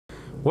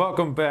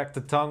Welcome back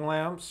to Tongue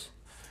Lambs.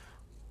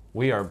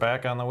 We are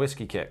back on the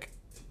whiskey kick.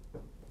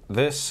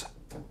 This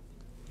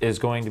is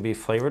going to be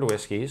flavored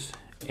whiskeys,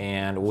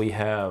 and we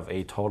have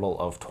a total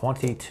of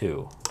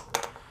 22.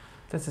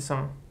 That's a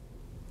song.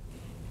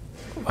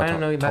 I don't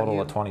know about total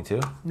you. of 22?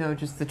 No,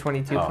 just the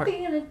 22 part.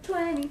 Feeling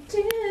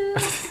 22.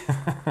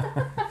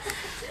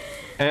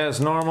 As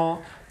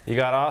normal, you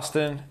got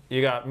Austin,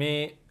 you got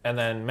me, and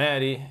then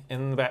Maddie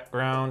in the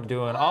background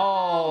doing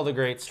all the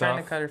great stuff.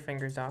 Trying to cut her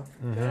fingers off.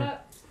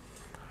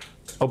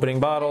 Opening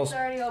bottles. It's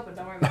already open,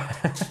 don't worry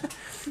about it.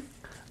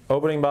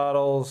 Opening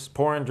bottles,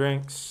 pouring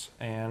drinks,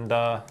 and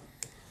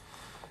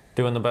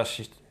doing the best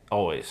she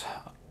always.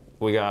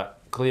 We got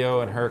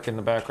Cleo and Herc in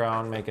the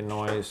background making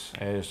noise,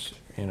 as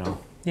you know.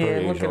 Yeah,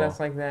 look usual. at us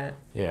like that.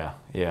 Yeah.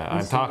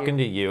 I'm talking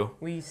to you.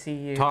 We see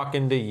you.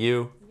 Talking to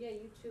you. Yeah,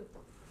 you too.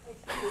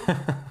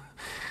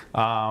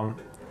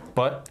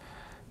 But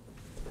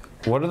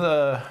what are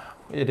the?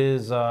 It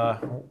is.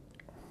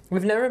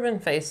 We've never been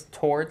faced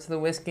towards the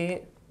whiskey,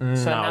 so no,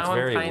 now it's I'm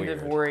very kind weird.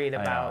 of worried I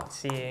know. about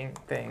seeing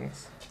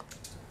things.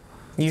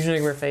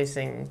 Usually we're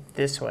facing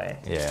this way.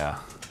 Yeah.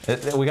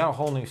 We got a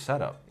whole new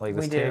setup. Like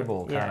this We do.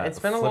 table. Yeah, it's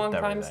been a long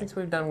time since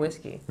we've done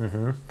whiskey.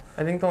 Mm-hmm.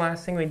 I think the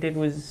last thing we did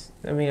was,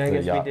 I mean, I The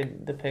guess yuck. we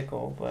did the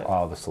pickle, but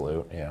Oh, the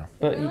salute. Yeah.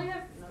 but We only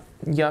have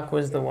yuck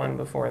was the one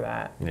before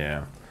that.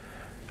 Yeah.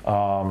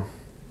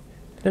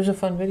 There's a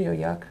fun video,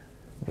 yuck.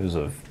 It was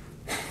a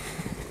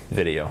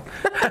video.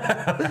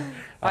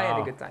 I had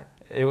a good time.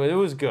 It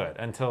was good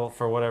until,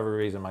 for whatever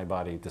reason, my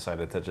body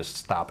decided to just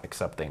stop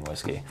accepting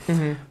whiskey.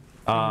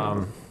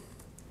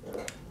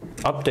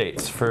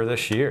 Updates for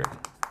this year.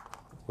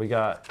 We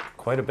got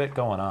quite a bit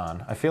going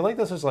on. I feel like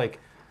this is like,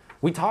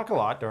 we talk a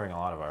lot during a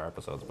lot of our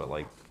episodes, but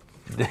like,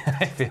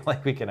 I feel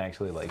like we can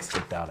actually like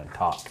sit down and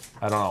talk.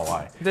 I don't know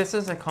why. This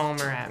is a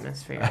calmer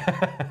atmosphere.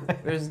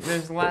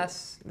 there's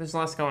less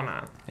going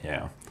on.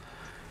 Yeah.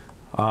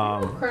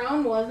 the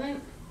crown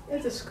wasn't.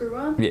 It's a screw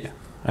on. Yeah,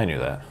 I knew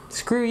that.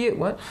 Screw you.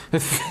 What?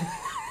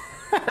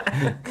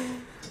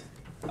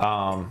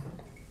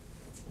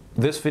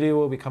 This video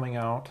will be coming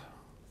out.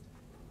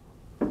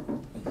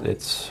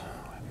 It's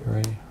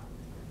ready.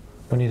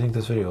 When do you think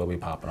this video will be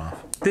popping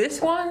off?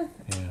 This one?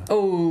 Yeah.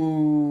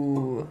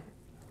 Oh.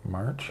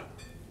 March?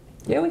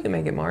 Yeah, we can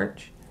make it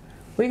March.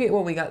 We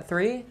got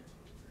 3.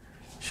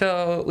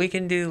 So we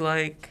can do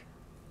like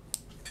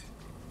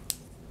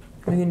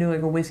a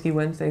Whiskey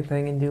Wednesday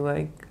thing and do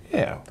like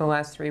Yeah. the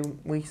last 3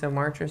 weeks of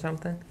March or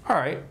something. All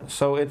right.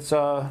 So it's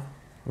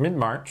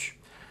mid-March,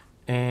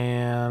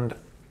 and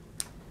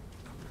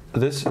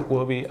this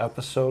will be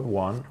episode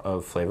 1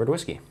 of Flavored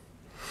Whiskey.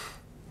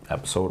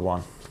 Episode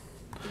 1.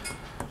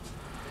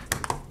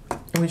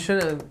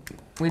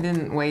 We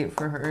didn't wait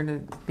for her to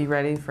be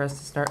ready for us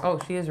to start. Oh,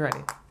 she is ready.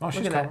 Oh,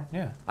 she's Look at coming. that.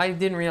 Yeah. I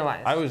didn't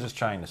realize. I was just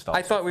trying to stall.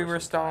 I thought we for were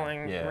some time.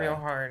 stalling Yeah. real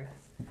hard.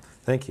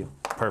 Thank you.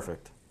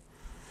 Perfect.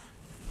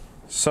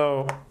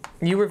 So.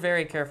 You were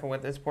very careful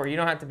with this pour. You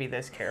don't have to be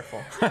this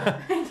careful.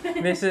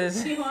 This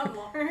is. Do you want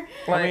more?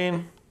 I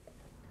mean.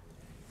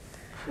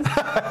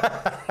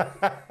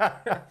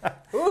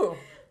 Ooh.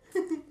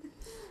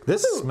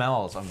 This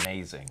smells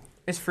amazing.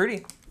 It's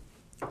fruity.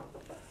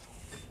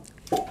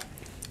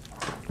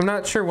 I'm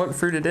not sure what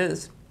fruit it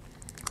is.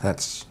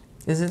 That's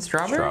Is it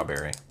strawberry?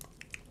 strawberry.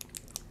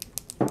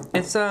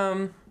 It's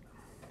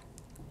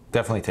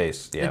Definitely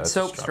tastes. Yeah. it's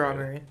that's soap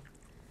strawberry.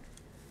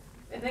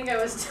 I think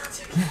I was still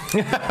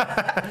too.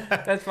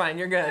 That's fine.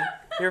 You're good.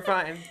 You're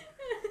fine.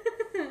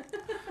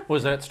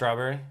 Was that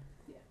strawberry?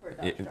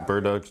 Yeah,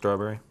 Bird dog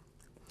strawberry.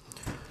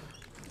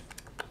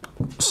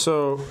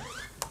 So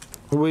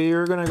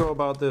we're gonna go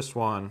about this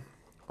one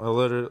a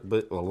little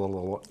bit.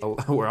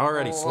 We're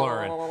already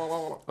slurring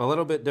a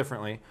little bit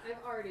differently. I've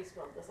already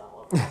spilled this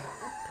all over.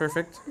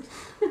 Perfect.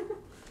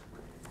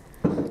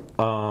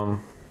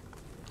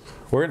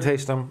 We're gonna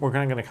taste them. We're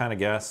gonna kind of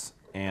guess,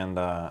 and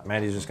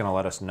Maddie's just gonna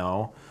let us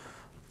know.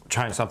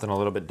 Trying something a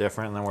little bit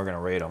different, and then we're gonna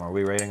rate them. Are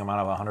we rating them out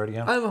of 100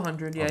 again? I have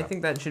 100. Yeah, Okay. I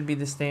think that should be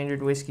the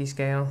standard whiskey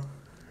scale.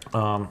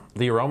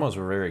 The aromas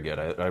were very good.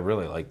 I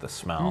really like the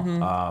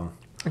smell.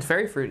 It's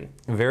very fruity.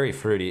 Very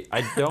fruity.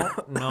 I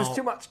don't know. It's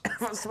too much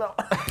smell.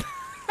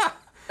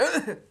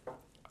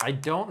 I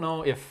don't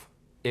know if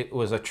it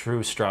was a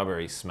true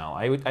strawberry smell.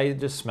 I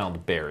just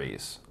smelled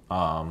berries.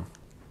 The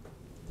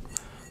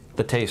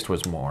taste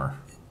was more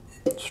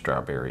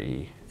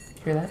strawberry.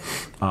 Hear that?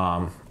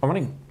 I'm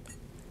gonna,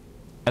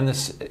 and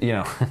this, you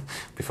know,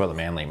 before the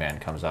manly man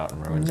comes out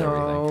and ruins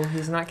No, everything.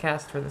 he's not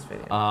cast for this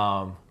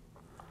video.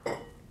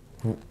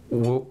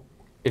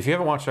 If you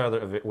haven't watched our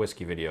other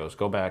whiskey videos,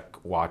 go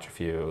back, watch a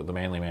few. The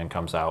manly man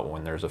comes out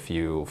when there's a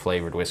few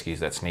flavored whiskeys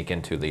that sneak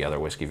into the other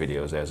whiskey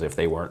videos as if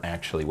they weren't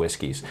actually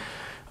whiskeys.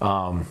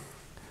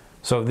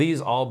 So these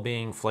all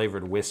being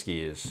flavored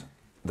whiskeys,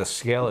 the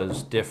scale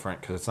is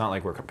different because it's not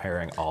like we're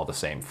comparing all the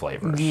same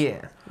flavors.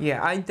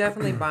 Yeah, I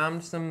definitely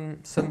bombed some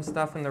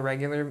stuff in the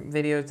regular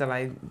videos that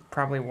I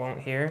probably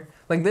won't hear.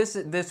 Like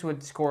this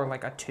would score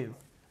like a 2.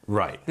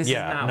 Right. This is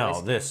yeah. not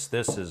No. whiskey.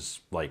 This is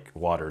like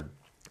watered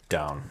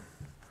down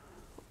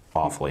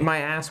awfully. My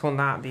ass will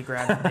not be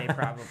grabbed today,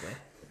 probably.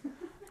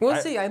 We'll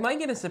see. I might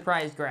get a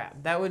surprise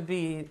grab. That would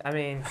be, I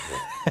mean.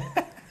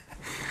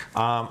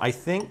 I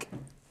think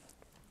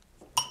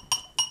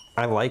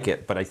I like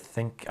it, but I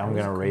think I'm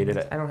going to rate it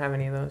at I don't have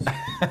any of those.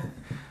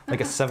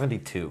 like a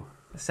 72.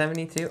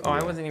 72? Oh,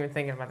 I wasn't even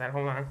thinking about that.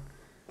 Hold on.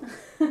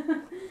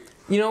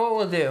 You know what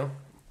we'll do?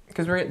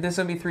 Because this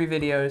will be 3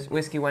 videos,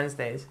 Whiskey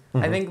Wednesdays.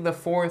 I think the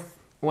 4th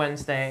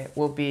Wednesday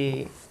will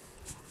be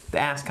the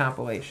ass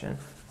compilation.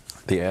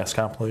 The ass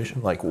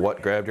compilation? Like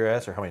what grabbed your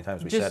ass or how many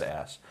times we Just said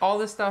ass? all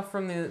the stuff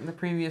from the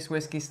previous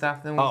whiskey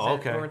stuff. Then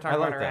Okay. We're talking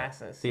about our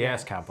asses. The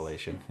ass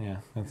compilation. Yeah,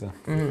 that's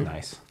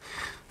nice.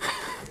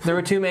 There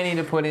were too many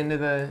to put into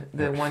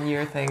the 1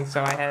 year thing,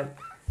 so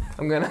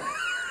I'm gonna.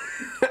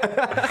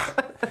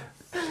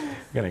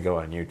 I'm gonna go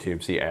on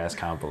YouTube, see ass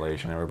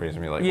compilation. Everybody's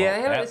gonna be like, Yeah, well, I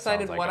haven't that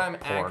decided sounds what like I'm a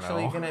porno.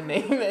 actually gonna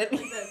name it.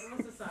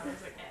 What's the song?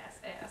 It's like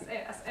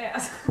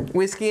ass.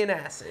 Whiskey and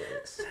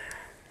asses.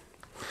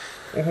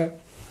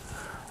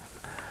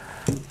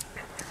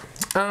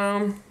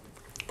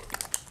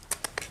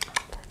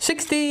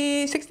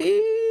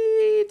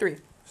 63.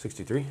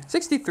 63?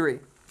 63.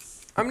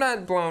 I'm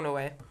not blown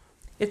away.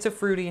 It's a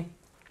fruity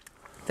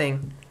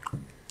thing.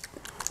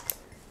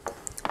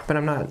 But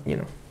I'm not,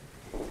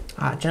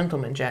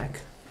 Gentleman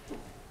Jack.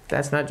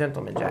 That's not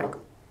Gentleman Jack.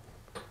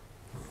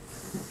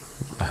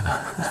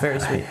 It's very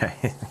sweet.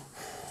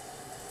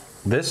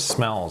 This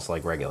smells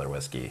like regular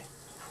whiskey.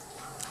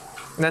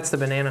 That's the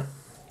banana.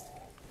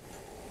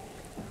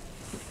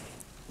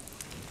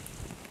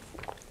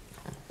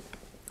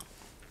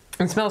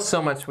 It smells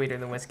so much sweeter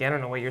than whiskey. I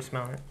don't know what you're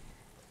smelling.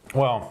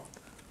 Well,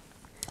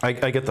 I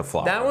get the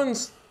flower. That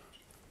one's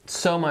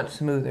so much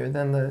smoother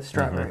than the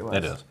strawberry was.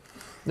 It is.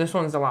 This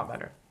one's a lot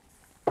better.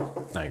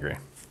 I agree.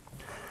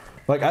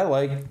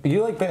 Do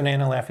you like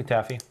banana Laffy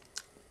Taffy?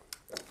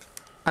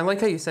 I like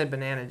how you said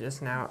banana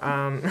just now.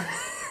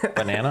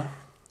 Banana?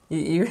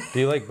 You Do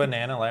you like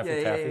banana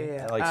Laffy Taffy?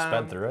 yeah. I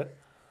sped through it.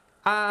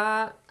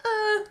 I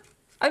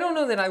don't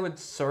know that I would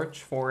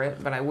search for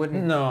it, but I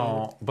wouldn't.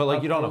 No,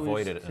 but you don't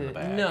avoid opposed it in the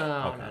bag.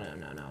 No, Okay.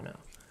 no.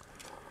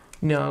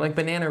 No, like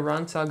banana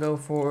runts, I'll go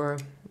for.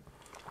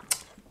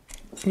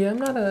 Yeah, I'm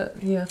not a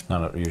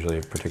Not usually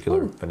a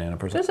particular banana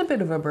person. There's a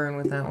bit of a burn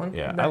with that one.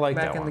 Yeah, I like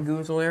back that in one. the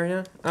goozle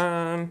area.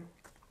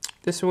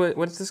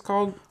 What's this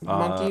called?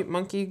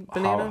 Monkey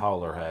banana.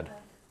 Howler head.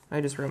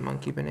 I just wrote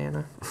monkey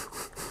banana.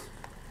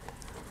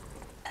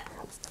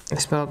 I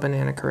spelled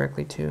banana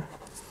correctly too.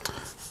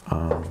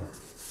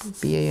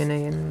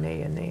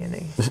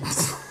 B-A-N-A-N-A-N-A-N-A.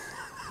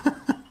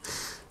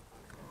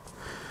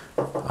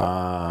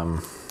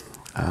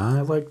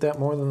 I like that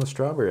more than the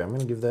strawberry. I'm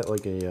gonna give that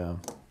like a.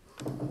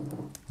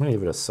 I'm gonna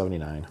give it a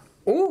 79.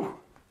 Ooh!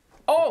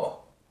 Oh!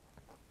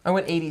 I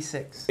went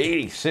 86.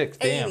 86.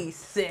 Damn.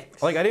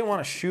 86. Like I didn't want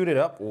to shoot it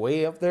up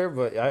way up there,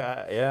 but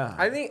yeah.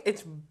 I think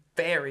it's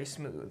very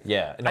smooth.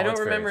 Yeah. No, I don't it's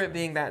very remember it smooth.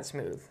 being that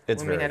smooth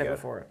It's when we very had it good.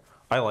 before.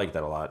 I like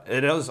that a lot.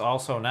 It is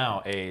also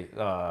now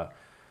a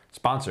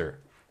sponsor,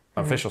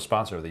 official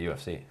sponsor of the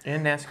UFC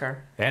And NASCAR.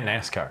 and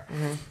NASCAR.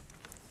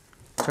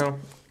 So,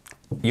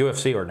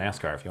 UFC or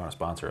NASCAR if you want to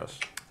sponsor us.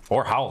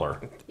 Or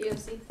Howler.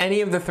 UFC.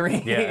 any of the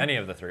 3. Yeah, any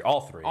of the 3.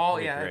 All 3. All,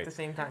 That'd be yeah, great. at the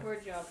same time. Poor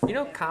job. You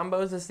know,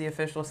 combos is the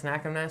official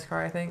snack of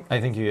NASCAR, I think.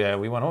 I think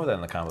we went over that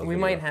in the combos. We video.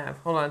 might have.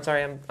 Hold on,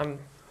 sorry, I'm No,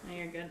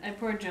 you're good. I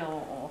poured Jill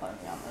all on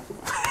this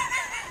one.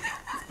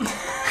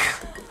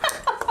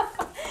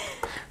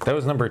 That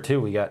was number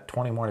 2. We got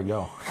 20 more to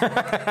go.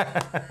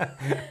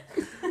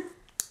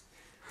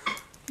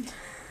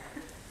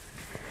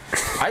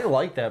 I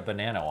like that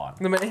banana one.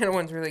 The banana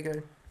one's really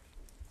good.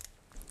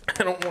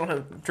 I don't want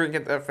to drink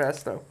it that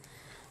fast, though.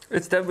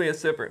 It's definitely a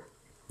sipper.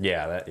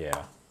 Yeah,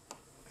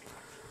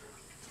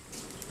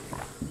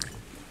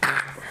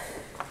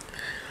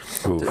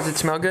 Ooh, Does it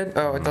smell good?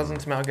 Oh, it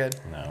doesn't smell good.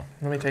 no.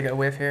 Let me take a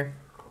whiff here.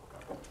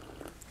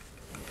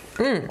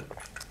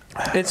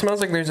 It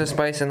smells like there's a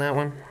spice in that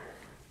one.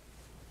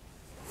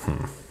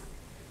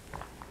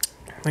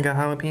 Like a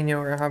jalapeno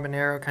or a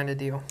habanero kind of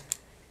deal.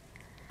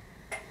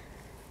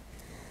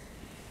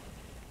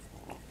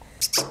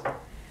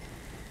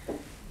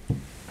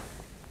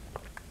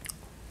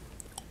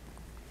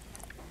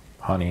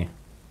 Honey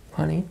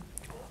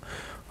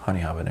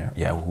habanero.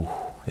 Yeah, ooh.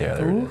 Yeah,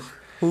 there it is.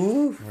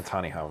 Ooh. It's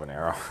honey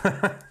habanero.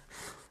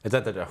 Is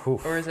that the ooh.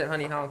 Or is it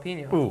honey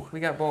jalapeno? Ooh. We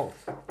got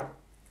both.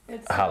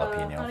 It's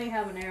Jalapeno. honey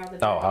habanero.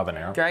 The Oh, dragon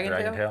habanero. Dragon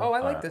Dragon tail? tail? Oh, I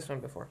liked Alright. this one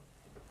before.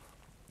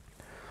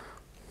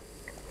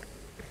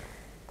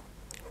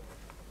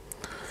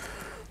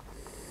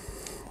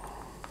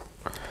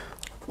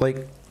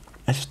 Like,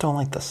 I just don't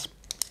like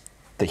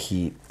the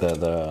heat,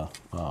 the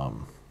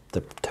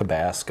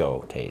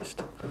Tabasco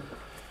taste.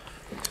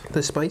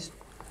 The spice?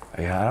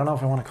 Yeah, I don't know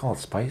if I want to call it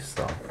spice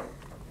though.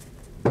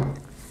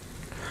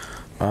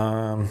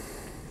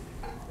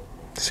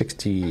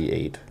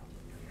 68.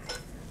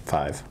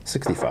 5.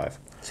 65.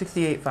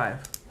 68.5.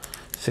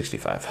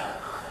 65.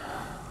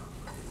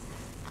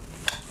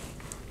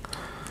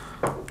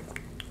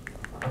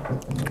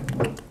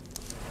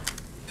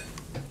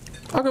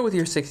 I'll go with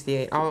your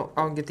 68.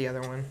 I'll get the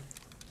other one.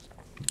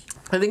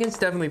 I think it's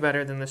definitely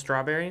better than the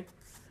strawberry.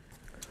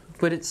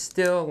 but it's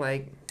still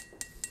like,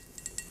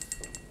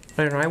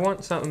 I don't know. I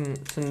want some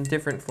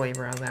different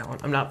flavor on that one.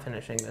 I'm not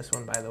finishing this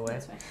one, by the way.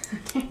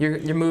 That's fine.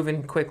 You're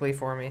moving quickly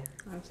for me.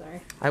 I'm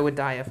sorry. I would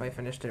die if I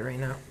finished it right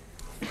now.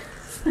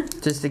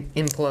 Just to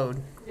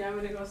implode. You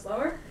want me to go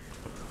slower?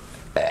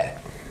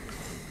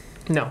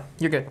 No,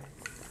 you're good.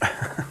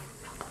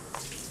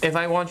 If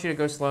I want you to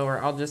go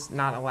slower, I'll just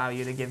not allow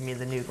you to give me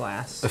the new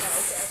glass.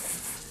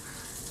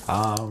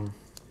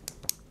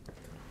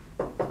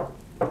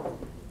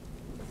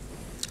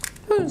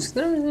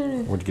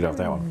 Where'd you get off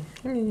that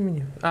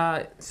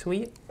one?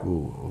 Sweet.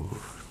 Ooh.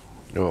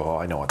 Oh,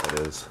 I know what that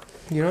is.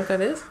 You know what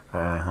that is?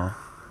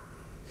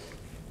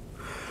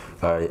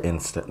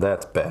 Instant.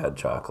 That's bad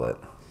chocolate.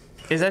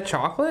 Is that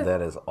chocolate?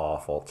 That is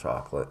awful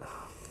chocolate.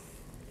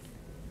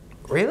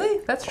 Really?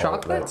 That's Oh,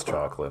 chocolate? that's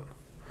chocolate.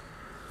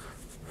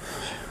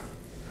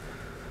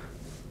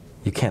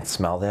 You can't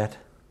smell that?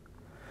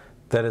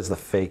 That is the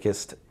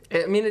fakest.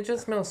 I mean, it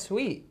just smells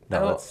sweet.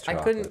 No, that's I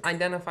chocolate. couldn't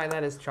identify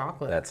that as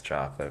chocolate. That's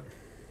chocolate.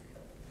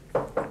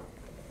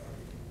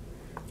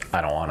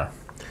 I don't want to.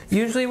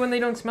 Usually when they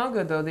don't smell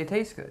good, though, they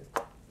taste good.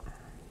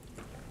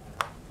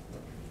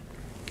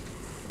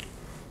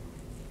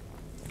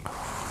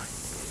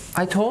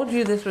 I told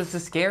you this was the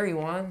scary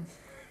one.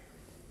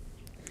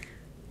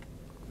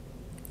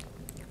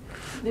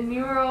 Then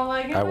you were all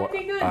like, it might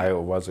be good. I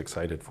was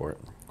excited for it.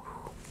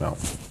 No.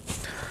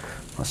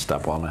 Let's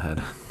step on ahead.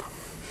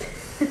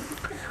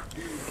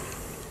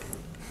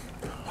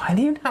 Why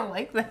do you not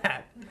like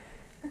that?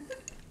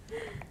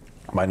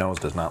 My nose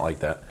does not like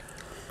that.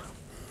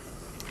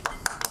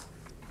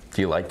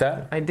 Do you like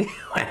that? I do,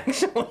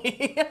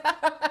 actually.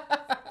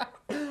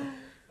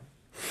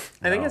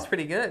 I think it's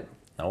pretty good.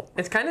 Nope.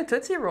 It's kind of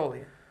Tootsie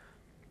Roll-y.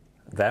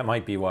 That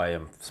might be why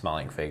I'm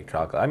smelling fake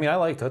chocolate. I mean, I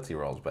like Tootsie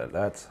Rolls, but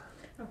that's...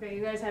 Okay,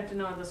 you guys have to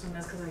know what this one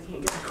is because I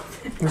can't get it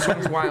open. This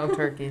one's Wild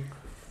Turkey.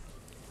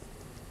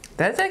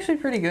 That's actually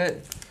pretty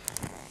good.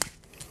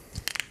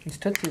 It's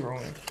Tootsie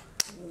Rolling.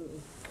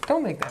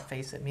 Don't make that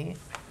face at me.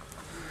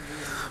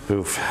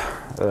 Oof.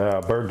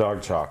 Bird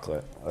dog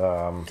chocolate.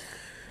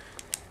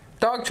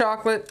 Dog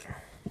chocolate.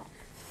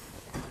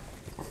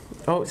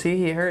 Oh, see,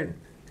 he heard.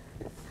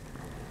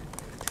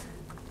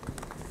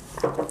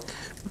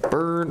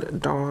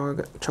 Bird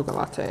dog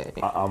chocolate.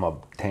 I'm a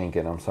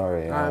tankin', I'm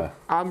sorry.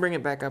 I'll bring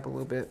it back up a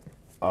little bit.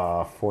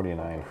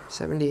 49.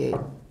 78.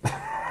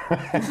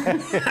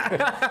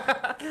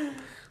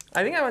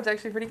 I think that one's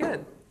actually pretty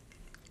good.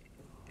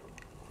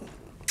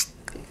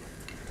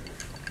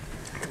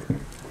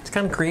 It's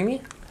kind of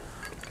creamy.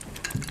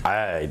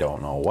 I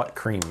don't know what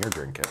cream you're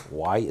drinking.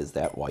 Why is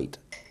that white?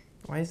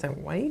 Why is that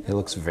white? It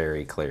looks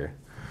very clear.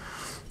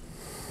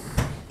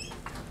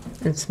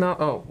 It smells.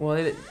 Oh,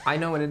 well, I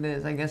know what it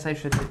is. I guess I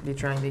should be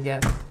trying to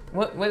guess.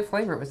 What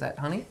flavor was that?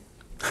 Honey?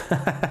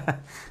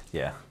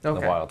 Yeah.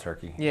 Okay. The wild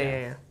turkey.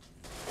 Yeah.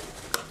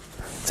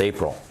 It's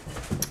April.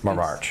 Or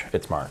March.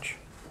 It's March.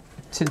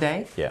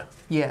 Today? Yeah.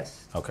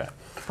 Yes, Okay.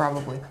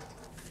 probably.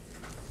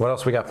 What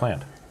else we got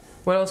planned?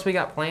 What else we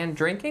got planned?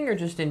 Drinking or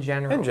just in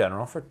general? In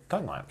general, for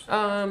tongue laps.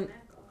 The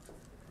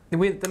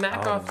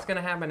Mac off is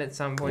gonna happen at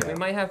some point. Yeah. We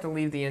might have to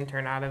leave the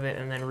intern out of it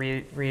and then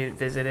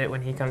revisit it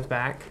when he comes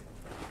back.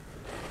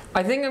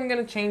 I think I'm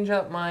gonna change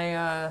up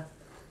my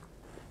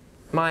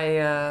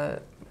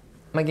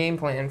my game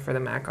plan for the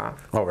Mac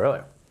off. Oh, really?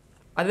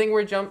 I think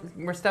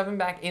we're stepping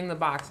back in the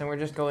box and we're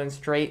just going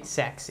straight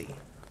sexy.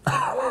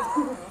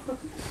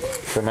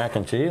 For mac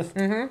and cheese?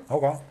 Mm-hmm.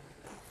 Okay.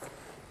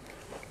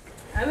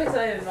 I'm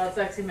excited about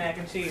sexy mac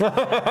and cheese.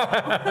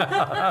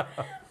 That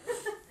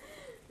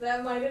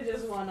might have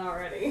just won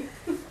already.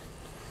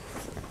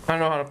 I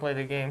know how to play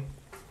the game.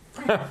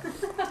 I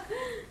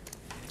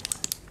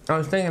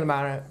was thinking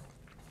about it.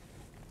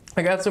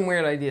 I got some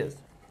weird ideas.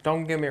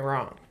 Don't get me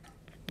wrong.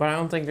 But I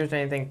don't think there's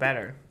anything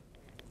better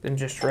than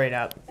just straight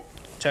up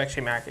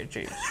sexy mac and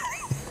cheese.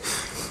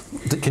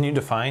 Can you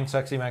define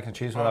sexy mac and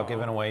cheese without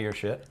giving away your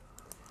shit?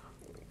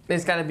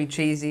 It's gotta be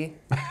cheesy.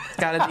 It's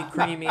gotta be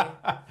creamy.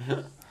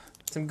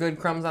 Some good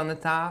crumbs on the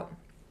top.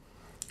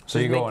 So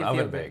you Just go make in you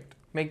feel oven good. baked?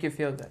 Make you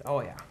feel good. Oh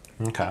yeah.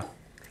 Okay.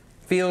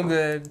 Feel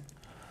good.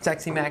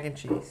 Sexy mac and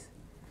cheese.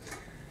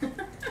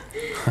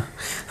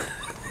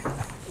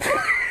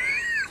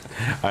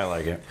 I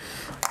like it.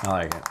 I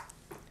like it.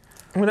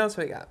 What else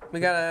we got? We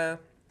got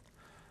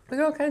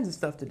all kinds of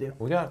stuff to do.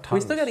 We got tons.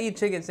 We still gotta eat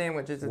chicken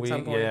sandwiches at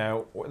some point.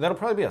 Yeah, that'll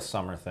probably be a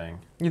summer thing.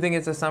 You think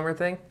it's a summer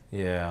thing?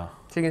 Yeah.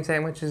 Chicken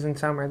sandwiches in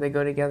summer, they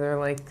go together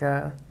like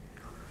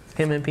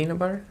him and peanut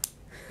butter?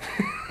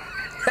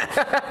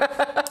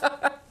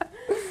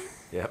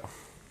 Yep.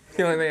 It's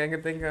the only thing I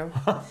can think of.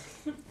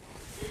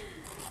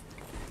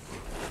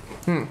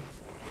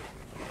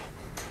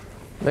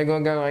 They're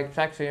gonna go like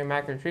sexy and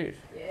mac and cheese.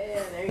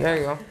 Yeah, There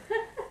you go.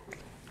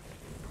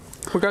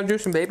 We gotta do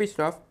some baby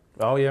stuff.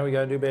 Oh yeah, we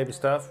gotta do baby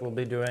stuff. We'll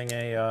be doing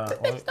a.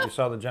 Well, you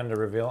saw the gender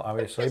reveal.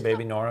 Obviously,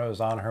 baby Nora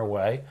is on her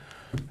way,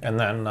 and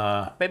then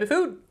Baby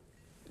food.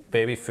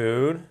 baby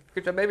food.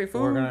 Get your baby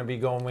food. We're gonna be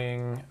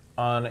going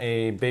on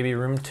a baby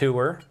room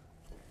tour,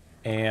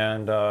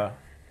 and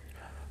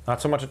Not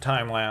so much a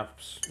time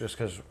lapse, just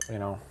because, you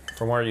know,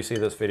 from where you see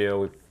this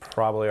video, we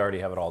probably already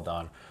have it all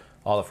done.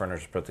 All the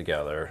furniture put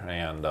together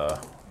and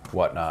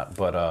whatnot.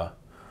 But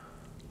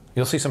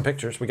you'll see some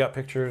pictures. We got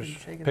pictures.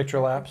 Picture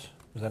lapse.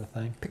 Is that a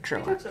thing? Picture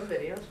We lapse. took some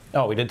videos.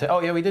 Oh, we did. Oh,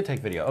 yeah, we did take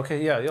video.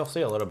 Okay, yeah, you'll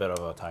see a little bit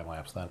of a time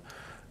lapse then.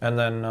 And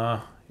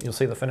then you'll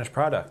see the finished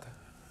product.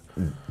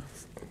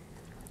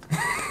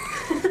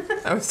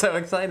 I'm so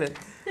excited.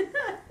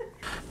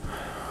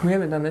 We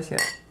haven't done this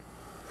yet.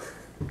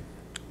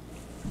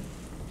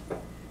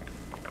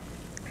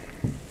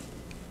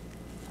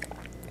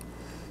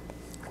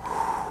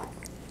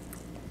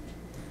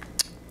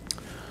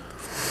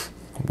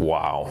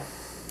 Wow.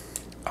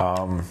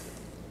 Was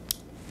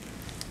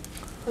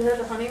that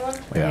the honey one?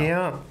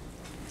 Yeah.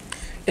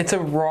 It's a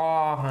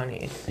raw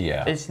honey.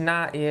 Yeah. It's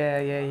not.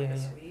 Yeah.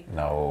 Sweet.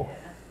 No.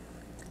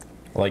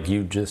 Like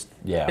you just,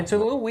 yeah. It's a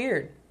little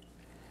weird.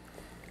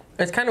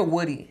 It's kind of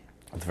woody.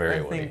 It's very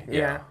I woody. think,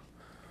 yeah.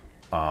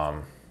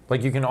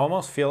 Like you can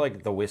almost feel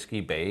like the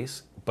whiskey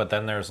base, but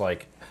then there's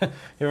like, you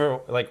ever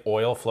like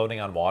oil floating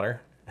on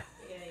water? Yeah.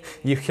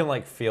 You can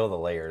like feel the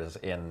layers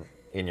in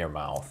your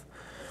mouth.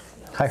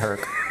 Hi,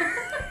 Herc.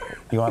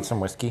 You want some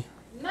whiskey?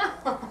 No,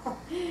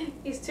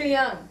 he's too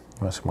young.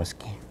 You want some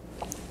whiskey?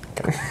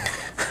 Okay.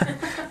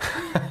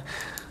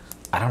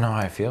 I don't know how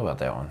I feel about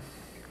that one.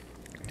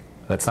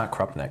 That's not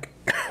Krupnik.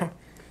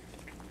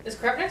 Is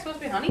Krupnik supposed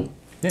to be honey?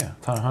 Yeah,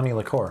 it's not a honey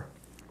liqueur.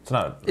 It's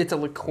not a, It's a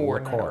liqueur,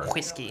 not Liqueur. a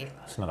whiskey.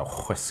 it's not a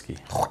whiskey.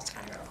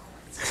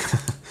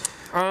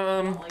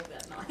 I don't like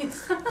that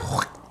noise.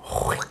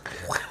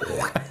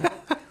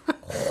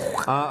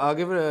 I'll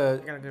give it I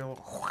gotta do a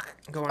little.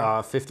 Go on.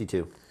 a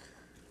 52.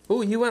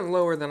 Oh, you went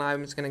lower than I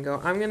was gonna go.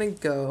 I'm gonna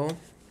go.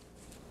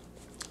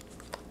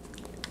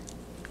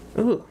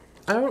 Ooh,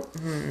 I don't.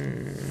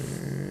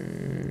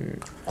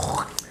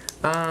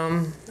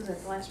 Was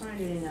that the last one or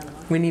do you need another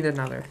one? We need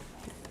another.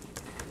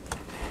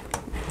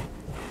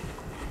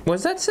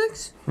 Was that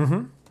 6?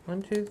 Mm-hmm.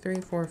 1, 2,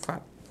 3, 4,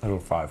 5. I go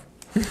 5.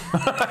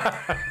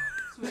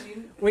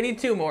 We need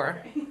 2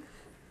 more.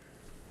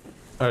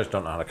 I just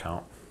don't know how to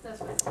count. That's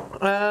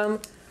fine.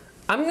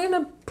 I'm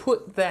gonna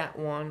put that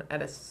one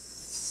at a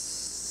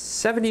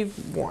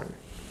 71.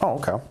 Oh,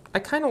 okay. I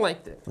kind of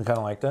liked it. You kind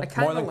of liked I it?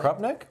 kinda More than liked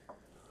Krupnik?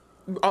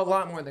 A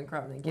lot more than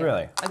Krupnik. Yeah.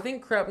 Really? I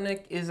think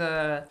Krupnik is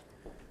a.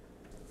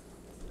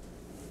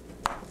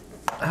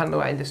 How do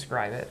I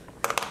describe it?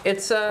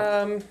 It's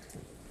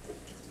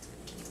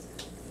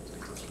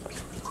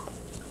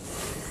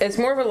It's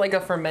more of a, like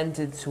a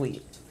fermented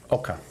sweet.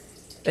 Okay.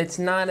 It's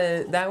not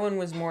a. That one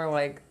was more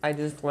like I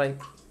just like.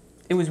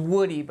 It was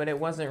woody, but it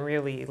wasn't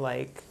really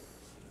like.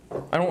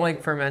 I don't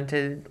like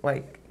fermented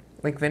like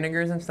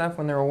vinegars and stuff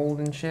when they're old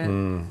and shit.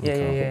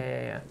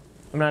 Yeah.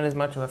 I'm not as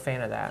much of a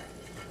fan of that.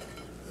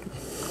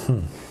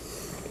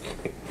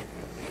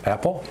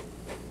 Apple?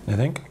 You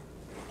think?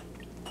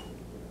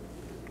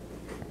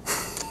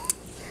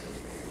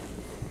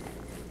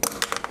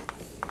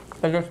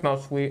 It just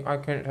smells sweet. I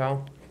couldn't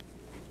tell.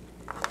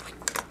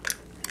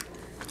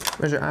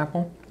 Is it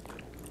apple?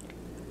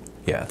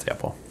 Yeah, it's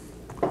apple.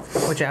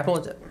 Which apple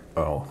is it?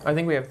 Oh, I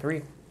think we have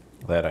 3.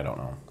 that I don't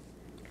know.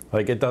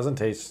 Like, it doesn't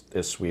taste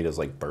as sweet as,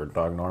 like, bird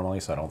dog normally,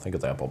 so I don't think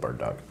it's apple bird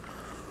dog.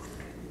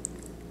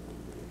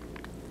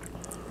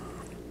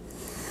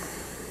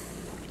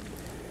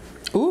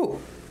 Ooh,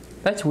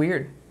 that's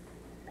weird.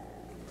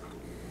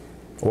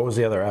 What was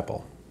the other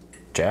apple?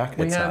 Jack?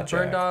 We It's have not Jack.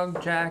 bird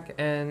dog, Jack,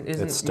 and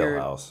isn't It's your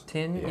Stillhouse.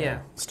 tin? Yeah.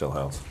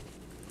 Stillhouse.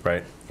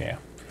 Right? Yeah.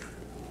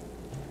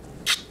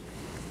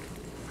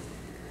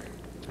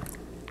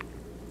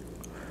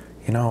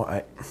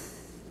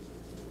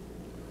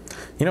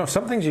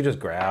 Some things you just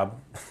grab,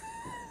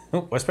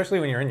 especially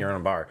when you're in your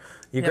own bar.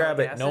 You Yeah, grab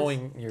it gases.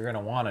 knowing you're going to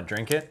want to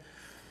drink it,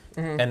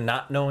 and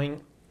not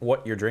knowing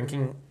what you're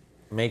drinking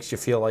makes you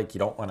feel like you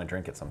don't want to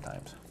drink it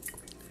sometimes.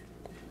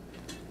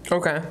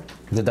 Okay.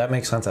 Did that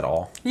make sense at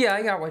all? Yeah,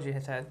 I got what you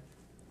said.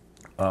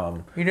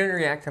 You didn't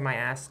react to my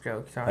ass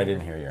joke, sorry. I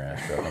didn't hear your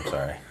ass joke. I'm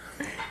sorry.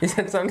 You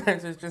said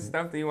sometimes it's just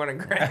stuff that you want to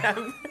grab.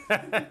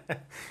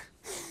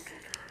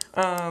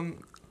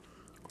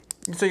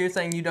 So you're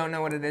saying you don't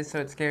know what it is, so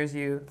it scares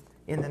you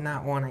into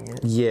not wanting it.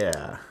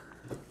 Yeah.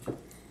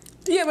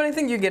 Yeah, but I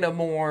think you get a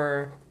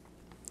more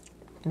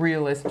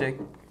realistic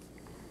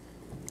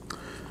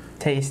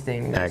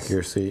tasting.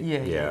 Accuracy?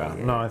 Yeah.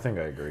 No, I think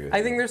I agree with you.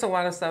 I think there's a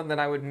lot of stuff that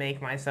I would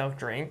make myself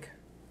drink,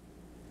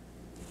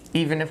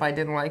 even if I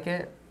didn't like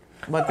it.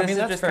 But this is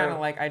that's just fair. kind of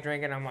like I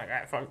drink it, I'm like,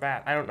 ah, fuck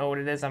that. I don't know what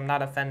it is. I'm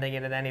not offending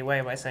it in any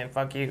way by saying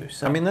fuck you.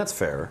 So. I mean, that's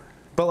fair.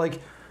 But like,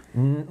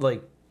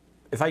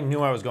 if I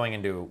knew I was going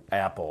into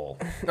Apple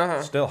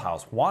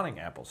Stillhouse, wanting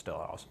Apple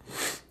Stillhouse,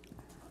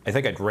 I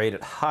think I'd rate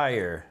it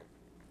higher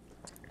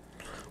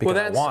because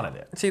I wanted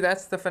it. See,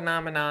 that's the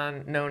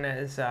phenomenon known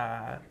as.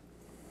 I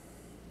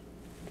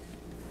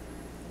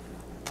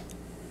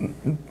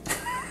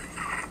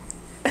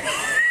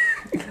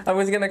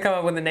was gonna come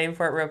up with a name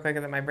for it real quick,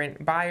 and then my brain.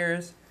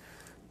 Buyer's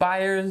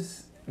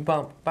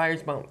bump.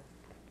 Buyer's bump.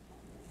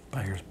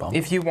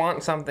 If you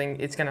want something,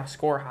 it's gonna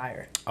score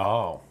higher.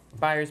 Oh.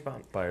 Buyer's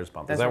bump. Buyer's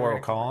bump. That's Is that what what we're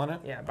we're calling it?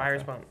 Yeah,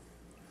 buyer's bump.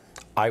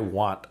 I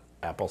want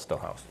apple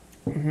stillhouse.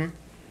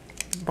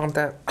 Bump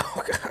that.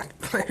 Oh god,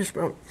 buyer's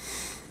bump.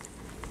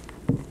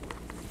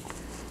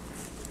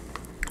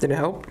 Did it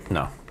help?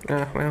 No.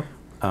 Well.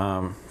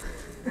 I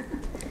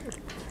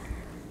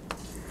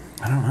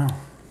don't know.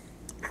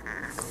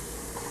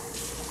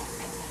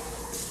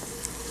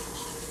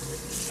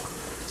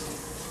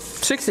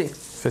 $60.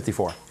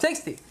 54.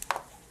 $60.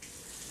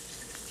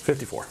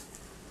 54.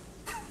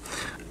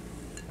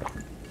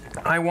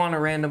 I want a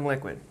random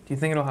liquid. Do you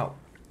think it'll help?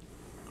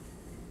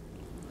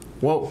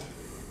 Whoa.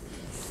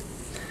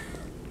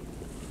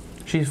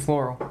 She's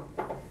floral.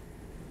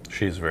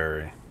 She's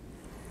very...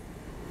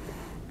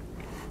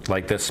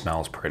 Like, this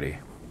smells pretty.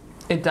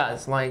 It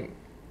does, like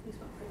You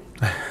smell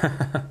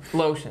pretty.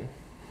 lotion.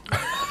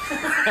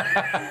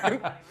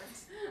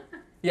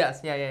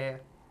 Yes, yeah.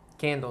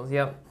 Candles,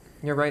 yep.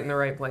 You're right in the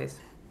right place.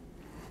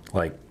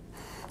 Like,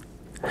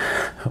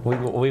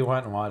 we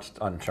went and watched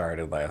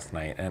Uncharted last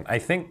night, and I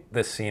think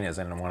this scene is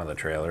in one of the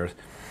trailers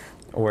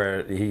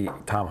where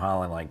Tom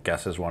Holland, like,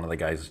 guesses one of the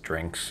guy's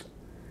drinks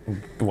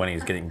when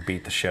he's getting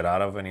beat the shit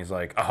out of, and he's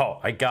like, oh,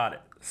 I got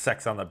it.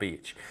 Sex on the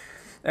beach.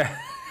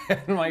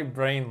 And my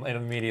brain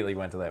immediately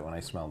went to that when I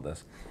smelled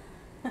this.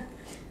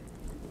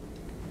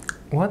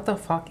 What the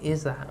fuck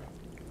is that?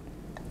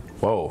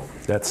 Whoa,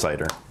 that's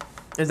cider.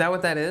 Is that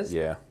what that is?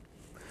 Yeah,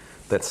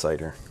 that's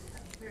cider.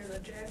 Here's a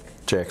Jack.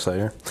 Jack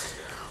cider.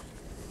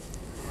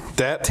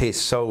 That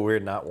tastes so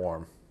weird, not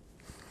warm.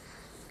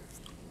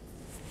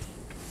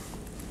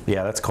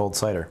 Yeah, that's cold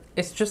cider.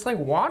 It's just like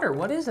water.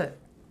 What is it?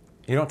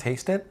 You don't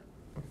taste it?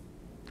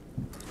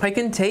 I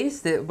can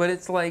taste it, but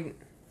it's like,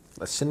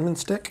 A cinnamon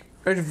stick?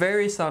 it's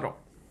very subtle.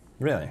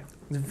 Really?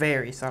 It's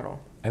very subtle.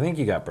 I think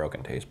you got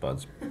broken taste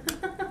buds.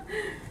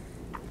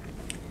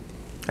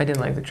 I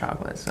didn't like the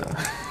chocolate, so.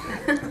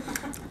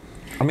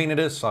 I mean, it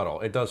is subtle.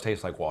 It does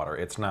taste like water.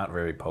 It's not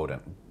very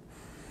potent.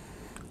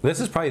 This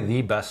is probably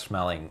the best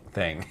smelling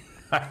thing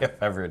I have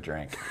ever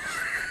drank.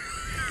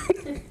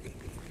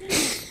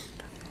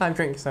 I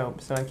drink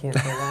soap, so I can't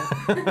say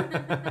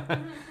that.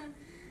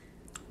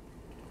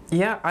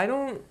 Yeah, I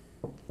don't.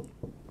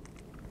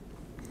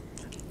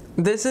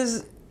 This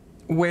is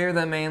where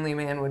the manly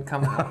man would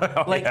come out.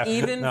 Oh, Like, yeah.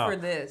 even No. for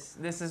this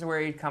is where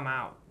he'd come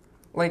out.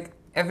 Like,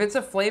 if it's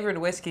a flavored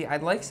whiskey,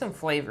 I'd like some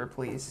flavor,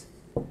 please.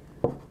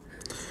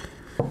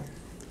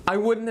 I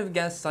wouldn't have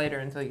guessed cider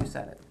until you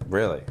said it.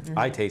 Really?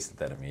 I tasted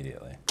that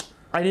immediately.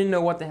 I didn't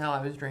know what the hell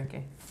I was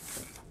drinking.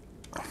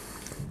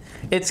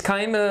 It's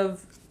kind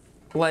of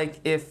like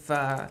if you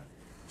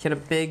had a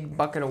big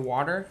bucket of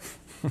water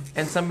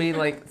and somebody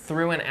like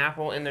threw an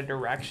apple in the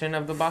direction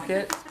of the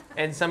bucket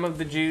and some of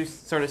the juice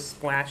sort of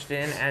splashed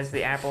in as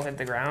the apple hit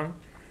the ground.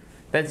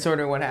 That's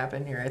sort of what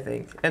happened here, I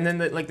think. And then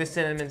the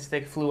cinnamon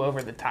stick flew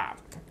over the top.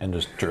 And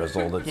just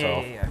drizzled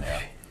itself.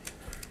 Yeah.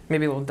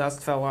 Maybe a little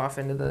dust fell off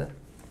into the...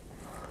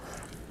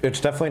 It's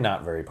definitely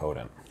not very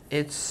potent.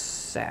 It's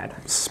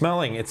sad.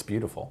 Smelling, it's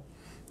beautiful.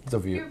 It's a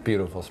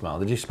beautiful smell.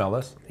 Did you smell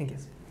this? I think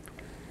it's...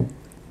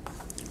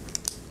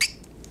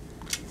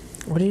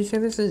 What did you say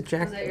this is,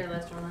 Jack? Was that your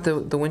last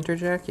one? The winter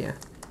Jack, yeah.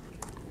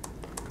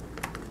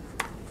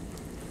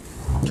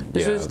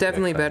 This Yeah, was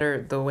definitely okay.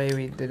 better the way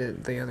we did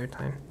it the other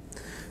time.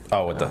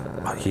 Oh, with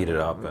the heated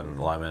up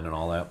and lemon and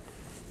all that.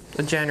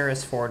 A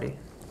generous 40.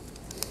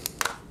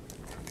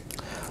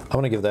 I'm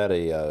gonna give that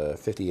a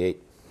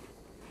 58.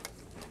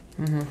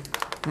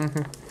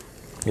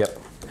 Yep.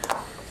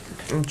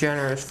 A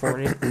generous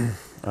 40.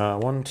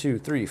 1, 2,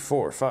 3,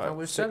 4, That 5,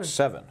 was 6,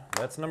 7.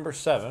 That's number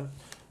 7.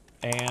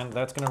 And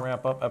that's going to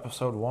wrap up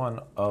episode 1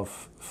 of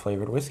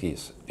Flavored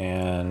Whiskeys.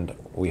 And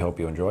we hope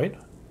you enjoyed.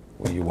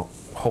 We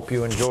hope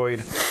you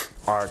enjoyed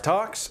our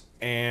talks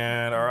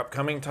and our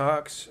upcoming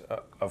talks.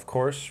 Of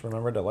course,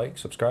 remember to like,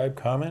 subscribe,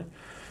 comment,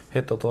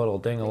 hit the little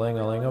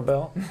ding-a-ling-a-ling-a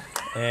bell.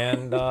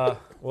 And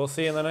we'll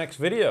see you in the next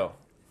video.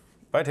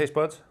 Bye, Taste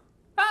Buds.